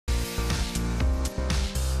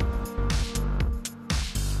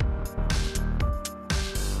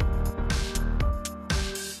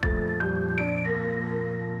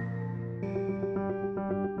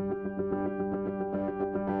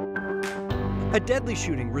A deadly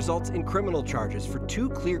shooting results in criminal charges for 2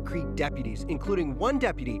 Clear Creek deputies, including one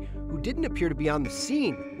deputy who didn't appear to be on the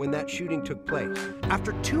scene when that shooting took place.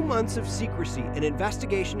 After 2 months of secrecy, an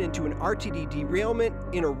investigation into an RTD derailment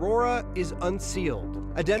in Aurora is unsealed.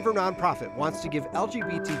 A Denver nonprofit wants to give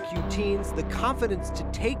LGBTQ teens the confidence to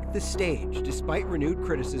take the stage despite renewed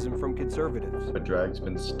criticism from conservatives. Drag's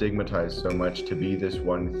been stigmatized so much to be this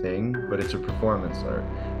one thing, but it's a performance art.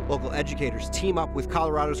 Local educators team up with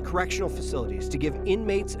Colorado's correctional facilities to give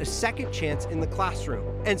inmates a second chance in the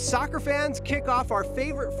classroom. And soccer fans kick off our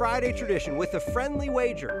favorite Friday tradition with a friendly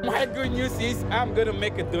wager. My good news is I'm going to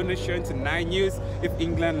make a donation to 9 News if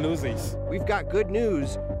England loses. We've got good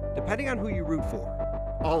news, depending on who you root for.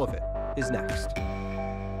 All of it is next.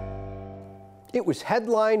 It was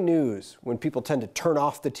headline news when people tend to turn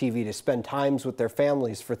off the TV to spend times with their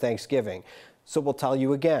families for Thanksgiving. So we'll tell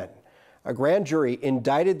you again. A grand jury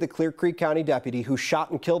indicted the Clear Creek County deputy who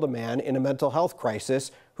shot and killed a man in a mental health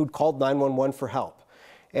crisis who'd called 911 for help.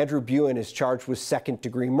 Andrew Buin is charged with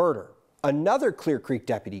second-degree murder. Another Clear Creek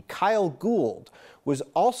deputy, Kyle Gould, was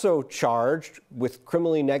also charged with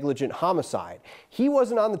criminally negligent homicide. He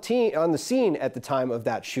wasn't on the scene at the time of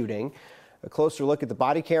that shooting. A closer look at the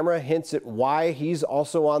body camera hints at why he's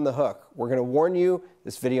also on the hook. We're going to warn you,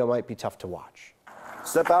 this video might be tough to watch.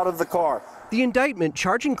 Step out of the car. The indictment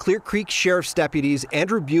charging Clear Creek Sheriff's deputies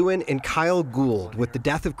Andrew Buin and Kyle Gould with the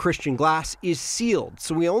death of Christian Glass is sealed,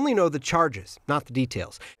 so we only know the charges, not the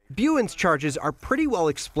details. Buin's charges are pretty well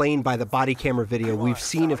explained by the body camera video we've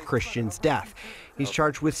seen of Christian's death. He's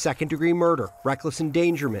charged with second-degree murder, reckless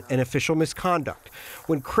endangerment, and official misconduct.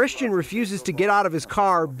 When Christian refuses to get out of his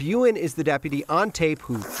car, Buin is the deputy on tape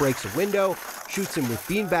who breaks a window, shoots him with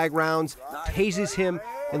beanbag rounds, tases him,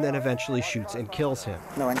 and then eventually shoots and kills him.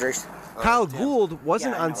 No injuries. Kyle Gould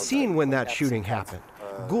wasn't on scene when that shooting happened.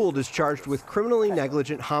 Gould is charged with criminally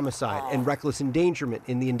negligent homicide and reckless endangerment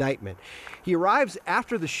in the indictment. He arrives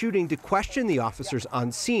after the shooting to question the officers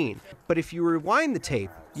on scene. But if you rewind the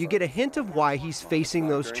tape, you get a hint of why he's facing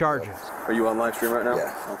those charges. Are you on live stream right now?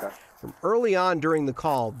 Yeah. Okay. From early on during the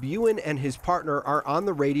call, Buin and his partner are on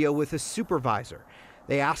the radio with a supervisor.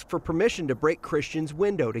 They ask for permission to break Christian's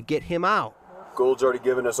window to get him out. Gould's already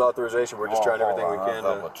given us authorization. We're just trying everything we can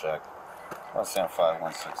Double to check. I'll stand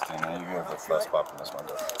 5-116. And you have the first spot from this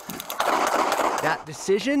window. That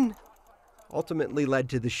decision ultimately led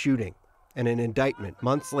to the shooting and an indictment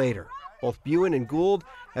months later. Both Buin and Gould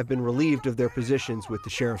have been relieved of their positions with the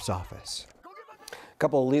sheriff's office. A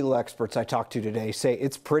couple of legal experts I talked to today say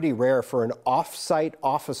it's pretty rare for an off-site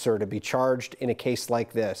officer to be charged in a case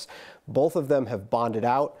like this. Both of them have bonded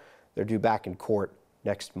out. They're due back in court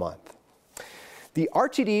next month. The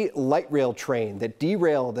RTD light rail train that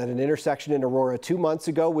derailed at an intersection in Aurora 2 months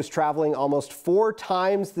ago was traveling almost 4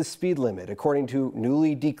 times the speed limit, according to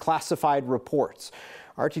newly declassified reports.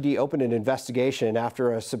 RTD opened an investigation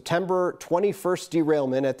after a September 21st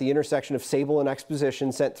derailment at the intersection of Sable and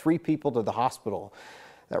Exposition sent 3 people to the hospital.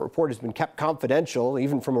 That report has been kept confidential,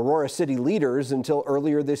 even from Aurora City leaders, until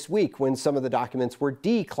earlier this week when some of the documents were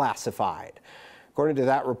declassified. According to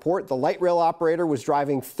that report, the light rail operator was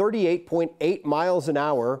driving 38.8 miles an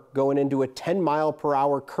hour going into a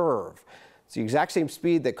 10-mile-per-hour curve. It's the exact same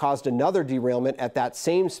speed that caused another derailment at that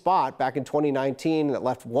same spot back in 2019 that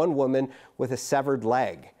left one woman with a severed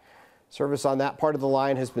leg. Service on that part of the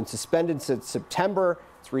line has been suspended since September.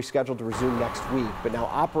 It's rescheduled to resume next week, but now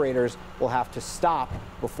operators will have to stop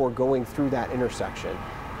before going through that intersection.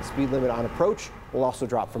 The speed limit on approach will also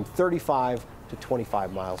drop from 35 to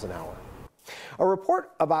 25 miles an hour. A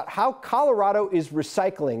report about how Colorado is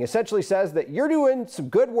recycling essentially says that you're doing some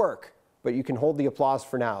good work, but you can hold the applause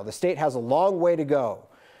for now. The state has a long way to go.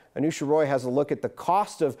 Anusha Roy has a look at the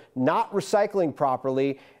cost of not recycling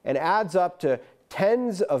properly and adds up to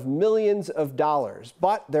tens of millions of dollars.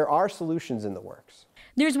 But there are solutions in the works.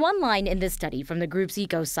 There's one line in this study from the group's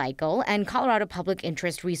EcoCycle and Colorado Public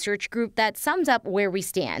Interest Research Group that sums up where we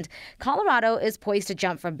stand. Colorado is poised to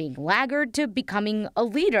jump from being laggard to becoming a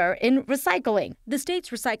leader in recycling. The state's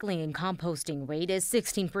recycling and composting rate is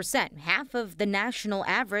 16%, half of the national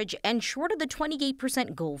average and short of the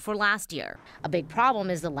 28% goal for last year. A big problem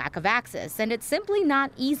is the lack of access, and it's simply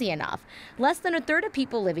not easy enough. Less than a third of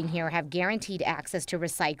people living here have guaranteed access to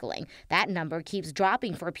recycling. That number keeps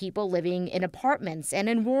dropping for people living in apartments and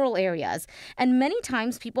in rural areas. And many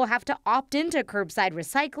times people have to opt into curbside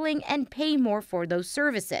recycling and pay more for those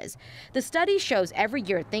services. The study shows every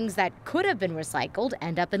year things that could have been recycled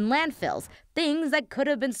end up in landfills. Things that could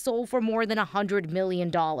have been sold for more than $100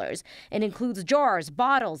 million. It includes jars,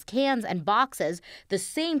 bottles, cans, and boxes, the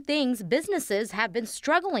same things businesses have been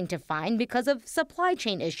struggling to find because of supply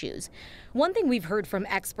chain issues. One thing we've heard from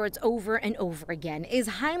experts over and over again is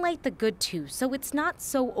highlight the good too, so it's not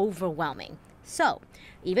so overwhelming. So,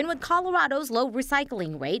 even with Colorado's low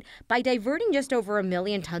recycling rate, by diverting just over 1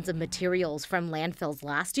 million tons of materials from landfills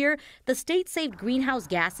last year, the state saved greenhouse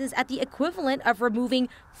gases at the equivalent of removing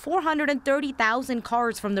 430,000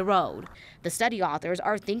 cars from the road. The study authors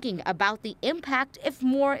are thinking about the impact if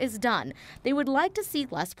more is done. They would like to see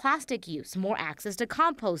less plastic use, more access to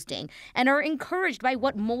composting, and are encouraged by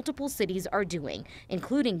what multiple cities are doing,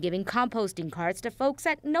 including giving composting carts to folks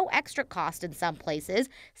at no extra cost in some places,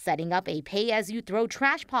 setting up a pay-as-you-throw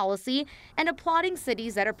trash policy, and applauding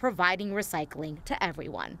cities that are providing recycling to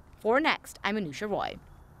everyone. For Next, I'm Anusha Roy.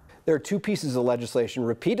 There are two pieces of legislation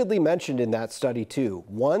repeatedly mentioned in that study, too.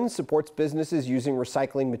 One supports businesses using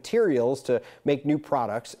recycling materials to make new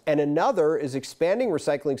products, and another is expanding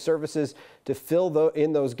recycling services to fill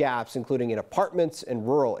in those gaps, including in apartments and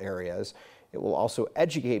rural areas. It will also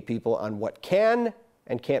educate people on what can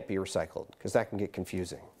and can't be recycled, because that can get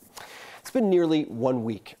confusing. It's been nearly 1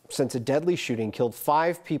 week since a deadly shooting killed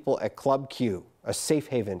 5 people at Club Q, a safe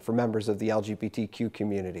haven for members of the LGBTQ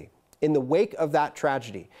community. In the wake of that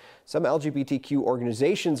tragedy, some LGBTQ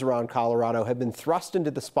organizations around Colorado have been thrust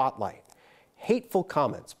into the spotlight. Hateful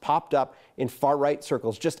comments popped up in far-right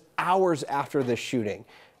circles just hours after this shooting,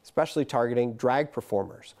 especially targeting drag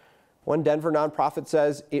performers. One Denver nonprofit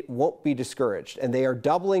says it won't be discouraged, and they are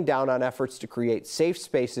doubling down on efforts to create safe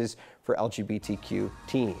spaces for LGBTQ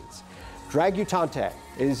teens. Dragutant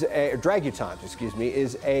is a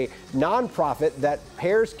nonprofit that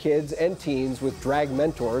pairs kids and teens with drag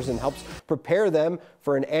mentors and helps prepare them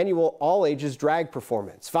for an annual all-ages drag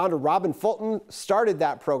performance. Founder Robin Fulton started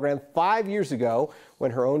that program 5 years ago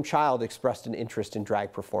when her own child expressed an interest in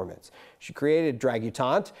drag performance. She created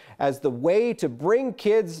Dragutant as the way to bring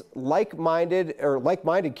kids like-minded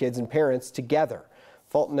kids and parents together.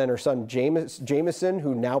 Fulton and her son Jameson,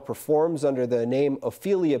 who now performs under the name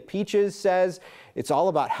Ophelia Peaches, says it's all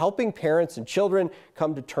about helping parents and children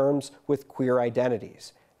come to terms with queer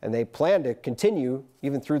identities. And they plan to continue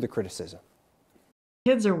even through the criticism.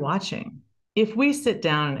 Kids are watching. If we sit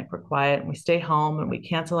down and we're quiet and we stay home and we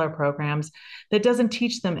cancel our programs, that doesn't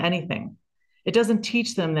teach them anything. It doesn't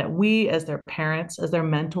teach them that we, as their parents, as their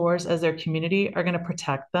mentors, as their community, are going to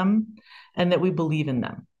protect them and that we believe in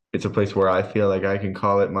them. It's a place where I feel like I can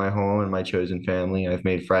call it my home and my chosen family. I've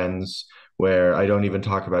made friends where I don't even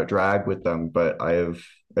talk about drag with them, but I've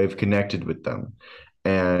connected with them.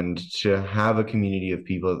 And to have a community of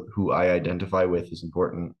people who I identify with is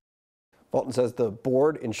important. Fulton says the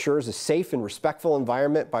board ensures a safe and respectful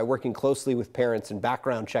environment by working closely with parents and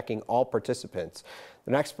background checking all participants.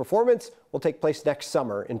 The next performance will take place next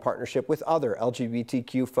summer in partnership with other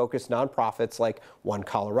LGBTQ-focused nonprofits like One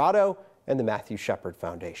Colorado and the Matthew Shepard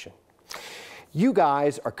Foundation. You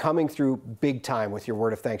guys are coming through big time with your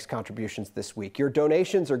Word of Thanks contributions this week. Your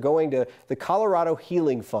donations are going to the Colorado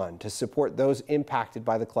Healing Fund to support those impacted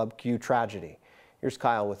by the Club Q tragedy. Here's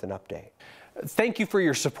Kyle with an update. Thank you for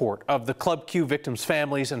your support of the Club Q victims'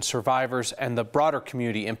 families and survivors and the broader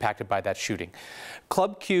community impacted by that shooting.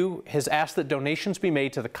 Club Q has asked that donations be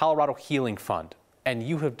made to the Colorado Healing Fund, and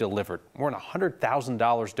you have delivered. More than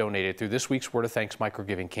 $100,000 donated through this week's Word of Thanks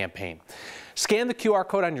microgiving campaign. Scan the QR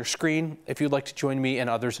code on your screen if you'd like to join me and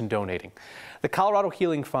others in donating. The Colorado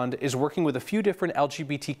Healing Fund is working with a few different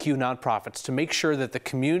LGBTQ nonprofits to make sure that the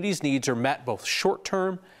community's needs are met both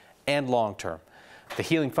short-term and long-term. The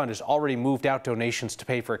Healing Fund has already moved out donations to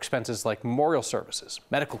pay for expenses like memorial services,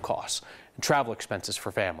 medical costs, and travel expenses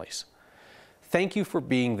for families. Thank you for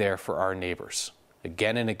being there for our neighbors,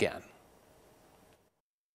 again and again.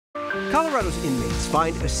 Colorado's inmates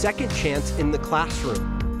find a second chance in the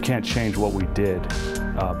classroom. We can't change what we did,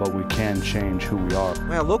 but we can change who we are.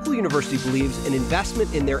 Well, a local university believes an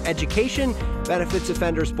investment in their education benefits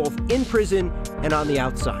offenders both in prison and on the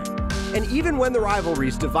outside. And even when the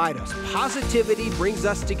rivalries divide us, positivity brings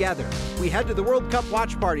us together. We head to the World Cup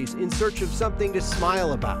watch parties in search of something to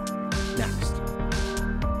smile about. Next.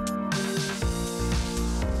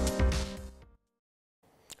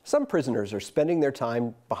 Some prisoners are spending their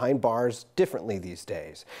time behind bars differently these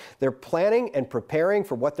days. They're planning and preparing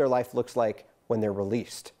for what their life looks like when they're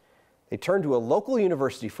released. They turn to a local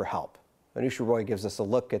university for help. Anusha Roy gives us a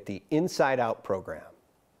look at the Inside Out program.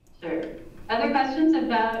 Sure. Other questions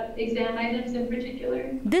about exam items in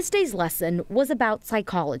particular? This day's lesson was about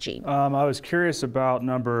psychology. I was curious about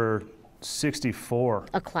number 64.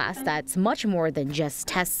 A class that's much more than just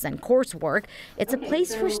tests and coursework. It's a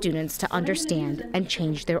place for students to understand and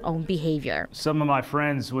change their own behavior. Some of my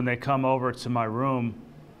friends, when they come over to my room,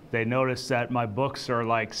 they notice that my books are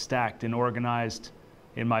like stacked and organized,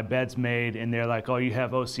 and my bed's made, and they're like, oh, you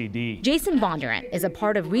have OCD. Jason Bondurant is a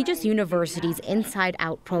part of Regis University's Inside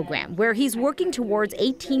Out program, where he's working towards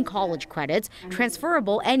 18 college credits,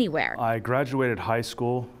 transferable anywhere. I graduated high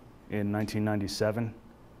school in 1997.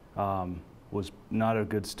 Was not a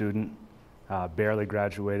good student, barely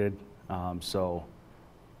graduated, so,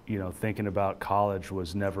 you know, thinking about college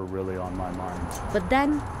was never really on my mind. But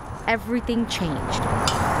then, everything changed.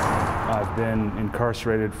 I've been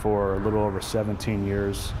incarcerated for a little over 17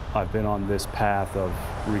 years. I've been on this path of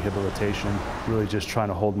rehabilitation, really just trying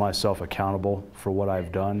to hold myself accountable for what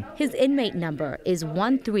I've done. His inmate number is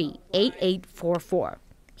 138844.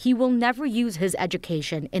 He will never use his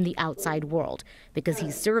education in the outside world because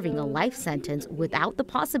he's serving a life sentence without the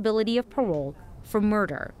possibility of parole for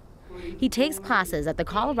murder. He takes classes at the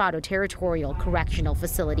Colorado Territorial Correctional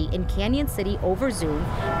Facility in Canyon City over Zoom.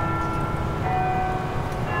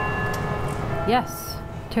 Yes,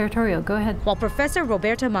 Territorial, go ahead. While Professor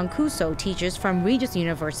Roberta Mancuso teaches from Regis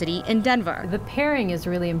University in Denver. The pairing is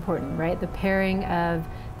really important, right? The pairing of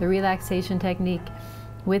the relaxation technique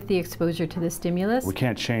with the exposure to the stimulus. We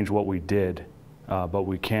can't change what we did, but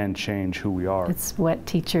we can change who we are. It's what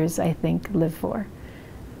teachers, I think, live for,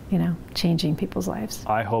 you know, changing people's lives.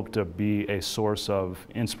 I hope to be a source of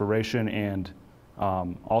inspiration and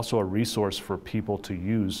also a resource for people to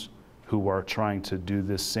use who are trying to do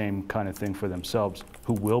this same kind of thing for themselves,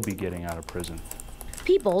 who will be getting out of prison.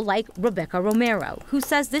 People like Rebecca Romero, who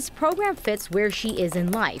says this program fits where she is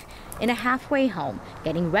in life, in a halfway home,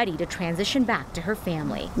 getting ready to transition back to her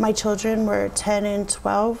family. My children were 10 and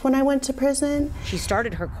 12 when I went to prison. She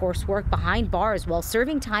started her coursework behind bars while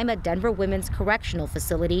serving time at Denver Women's Correctional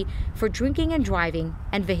Facility for drinking and driving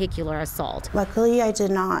and vehicular assault. Luckily, I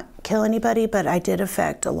did not kill anybody, but I did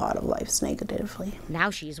affect a lot of lives negatively. Now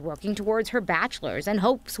she's working towards her bachelor's and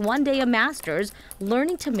hopes one day a master's,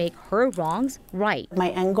 learning to make her wrongs right. My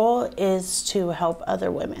end goal is to help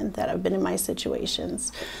other women that have been in my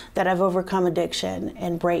situations, that have overcome addiction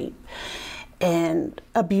and rape and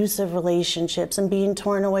abusive relationships and being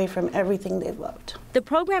torn away from everything they've loved. The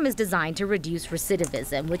program is designed to reduce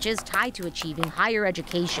recidivism, which is tied to achieving higher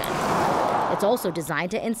education. It's also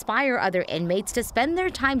designed to inspire other inmates to spend their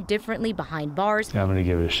time differently behind bars. Yeah, I'm gonna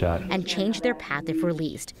give it a shot. And change their path if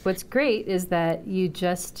released. What's great is that you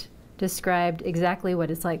just described exactly what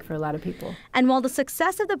it's like for a lot of people. And while the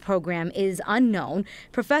success of the program is unknown,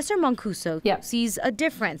 Professor Mancuso sees a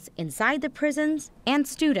difference inside the prisons and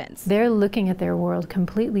students. They're looking at their world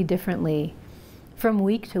completely differently from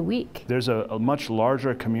week to week. There's a much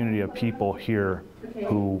larger community of people here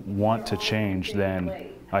who want to change than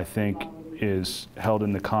I think is held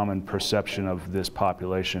in the common perception of this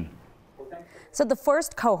population. So the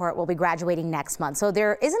first cohort will be graduating next month. So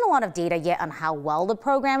there isn't a lot of data yet on how well the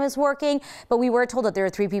program is working, but we were told that there are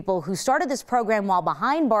 3 people who started this program while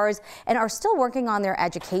behind bars and are still working on their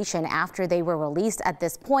education after they were released. At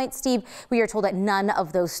this point, Steve, we are told that none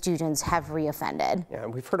of those students have reoffended. Yeah,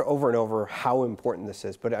 and we've heard over and over how important this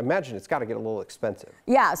is, but I imagine it's got to get a little expensive.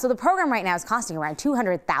 Yeah, so the program right now is costing around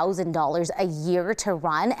 $200,000 a year to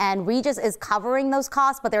run, and Regis is covering those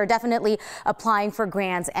costs, but they're definitely applying for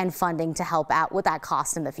grants and funding to help out with that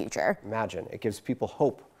cost in the future. Imagine, it gives people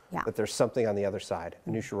hope that there's something on the other side.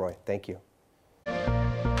 Anusha Roy, thank you.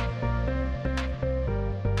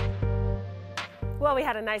 Well, we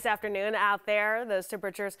had a nice afternoon out there. Those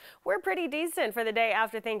temperatures were pretty decent for the day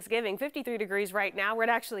after Thanksgiving. 53 degrees right now, where it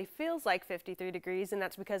actually feels like 53 degrees, and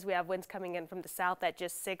that's because we have winds coming in from the south at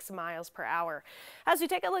just 6 miles per hour. As we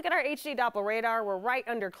take a look at our HD Doppler radar, we're right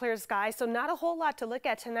under clear skies, so not a whole lot to look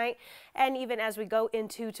at tonight, and even as we go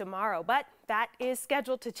into tomorrow. But that is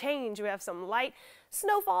scheduled to change. We have some light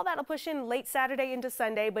snowfall that'll push in late Saturday into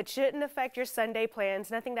Sunday, but shouldn't affect your Sunday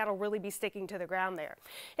plans. Nothing that'll really be sticking to the ground there.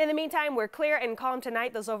 In the meantime, we're clear and calm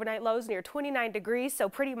tonight. Those overnight lows near 29 degrees, so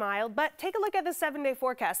pretty mild. But take a look at the 7-day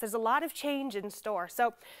forecast. There's a lot of change in store.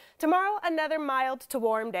 So tomorrow, another mild to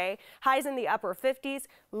warm day. Highs in the upper 50s.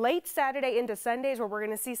 Late Saturday into Sundays, where we're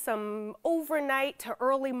going to see some overnight to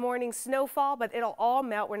early morning snowfall, but it'll all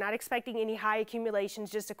melt. We're not expecting any high accumulations,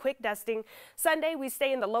 just a quick dusting. Sunday, we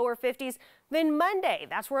stay in the lower 50s. Then Monday, Monday,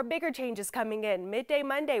 that's where a bigger change is coming in. Midday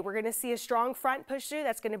Monday, we're going to see a strong front push through.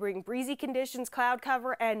 That's going to bring breezy conditions, cloud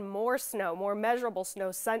cover, and more snow, more measurable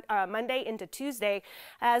snow Monday into Tuesday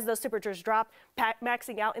as those temperatures drop,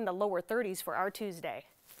 maxing out in the lower 30s for our Tuesday.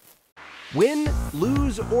 Win,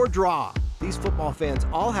 lose, or draw, these football fans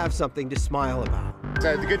all have something to smile about.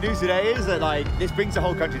 So the good news today is that this brings the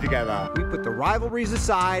whole country together. We put the rivalries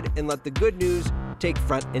aside and let the good news take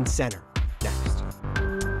front and center. Next.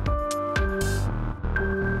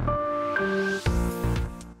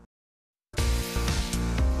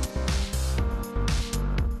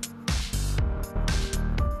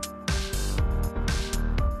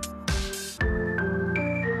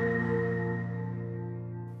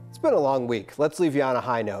 It's been a long week. Let's leave you on a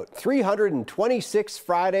high note. 326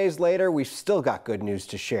 Fridays later, we've still got good news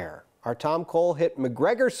to share. Our Tom Cole hit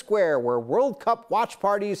McGregor Square, where World Cup watch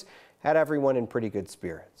parties had everyone in pretty good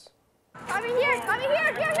spirits. Come in here, here.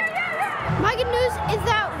 My good news is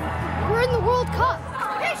that we're in the World Cup.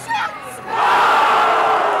 Hey,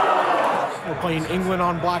 We're playing England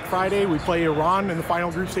on Black Friday. We play Iran in the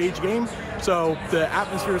final group stage game. So the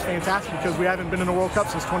atmosphere is fantastic because we haven't been in the World Cup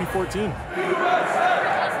since 2014.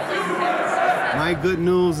 My good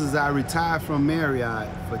news is I retired from Marriott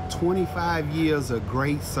for 25 years of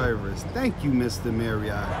great service. Thank you, Mr.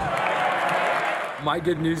 Marriott. My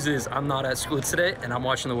good news is I'm not at school today and I'm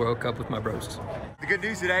watching the World Cup with my bros. The good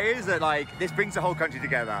news today is that this brings the whole country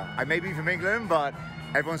together. I may be from England, but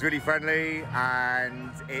everyone's really friendly and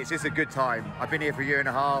it's just a good time. I've been here for a year and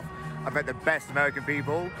a half. I've met the best American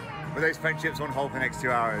people, but those friendships won't hold for the next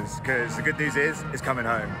 2 hours because the good news is it's coming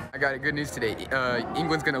home. I got good news today.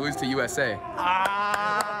 England's gonna lose to USA.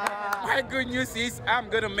 My good news is I'm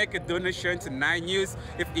gonna make a donation to 9 News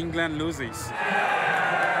if England loses.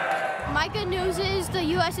 My good news is the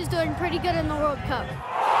U.S. is doing pretty good in the World Cup.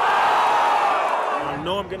 I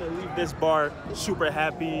know I'm going to leave this bar super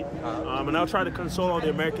happy, and I'll try to console all the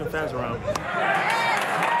American fans around.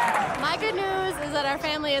 My good news is that our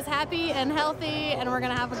family is happy and healthy, and we're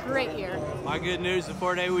going to have a great year. My good news is a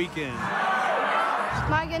 4-day weekend.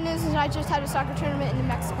 My good news is I just had a soccer tournament in New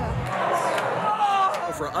Mexico.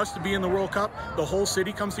 For us to be in the World Cup, the whole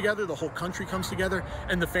city comes together, the whole country comes together,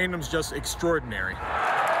 and the fandom's just extraordinary.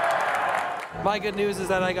 My good news is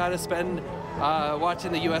that I got to spend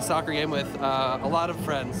watching the U.S. soccer game with a lot of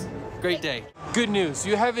friends. Great day. Good news.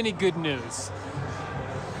 You have any good news?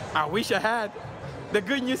 I wish I had. The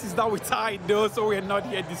good news is that we tied though, so we're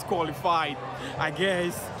not yet disqualified. I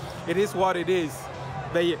guess it is what it is.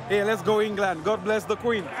 But hey, let's go England. God bless the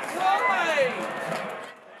Queen.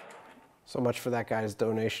 So much for that guy's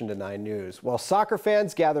donation to 9 News. While soccer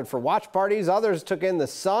fans gathered for watch parties, others took in the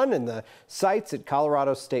sun and the sights at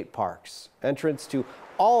Colorado state parks. Entrance to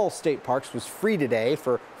all state parks was free today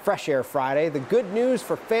for Fresh Air Friday. The good news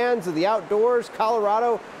for fans of the outdoors,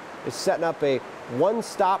 Colorado is setting up a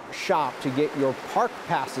one-stop shop to get your park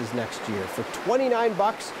passes next year. For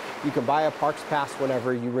 $29, you can buy a parks pass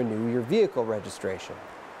whenever you renew your vehicle registration.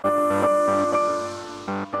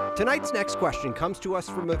 Tonight's next question comes to us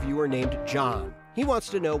from a viewer named John. He wants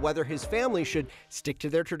to know whether his family should stick to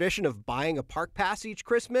their tradition of buying a park pass each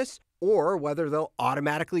Christmas or whether they'll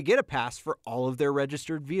automatically get a pass for all of their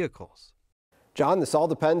registered vehicles. John, this all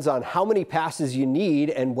depends on how many passes you need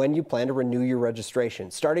and when you plan to renew your registration.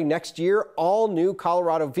 Starting next year, all new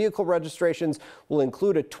Colorado vehicle registrations will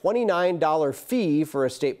include a $29 fee for a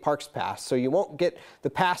state parks pass. So you won't get the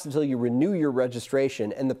pass until you renew your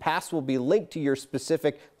registration, and the pass will be linked to your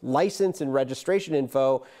specific license and registration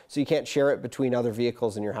info, so you can't share it between other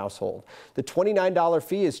vehicles in your household. The $29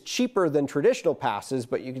 fee is cheaper than traditional passes,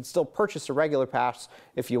 but you can still purchase a regular pass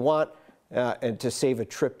if you want. And to save a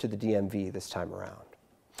trip to the DMV this time around.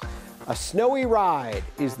 A snowy ride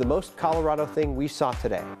is the most Colorado thing we saw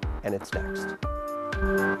today, and it's next.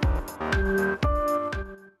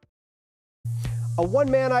 A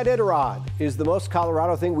one-man Iditarod is the most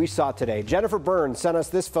Colorado thing we saw today. Jennifer Burns sent us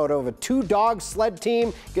this photo of a 2-dog sled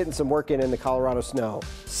team getting some work in the Colorado snow.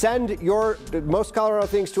 Send your most Colorado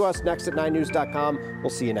things to us next at 9news.com. We'll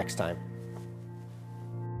see you next time.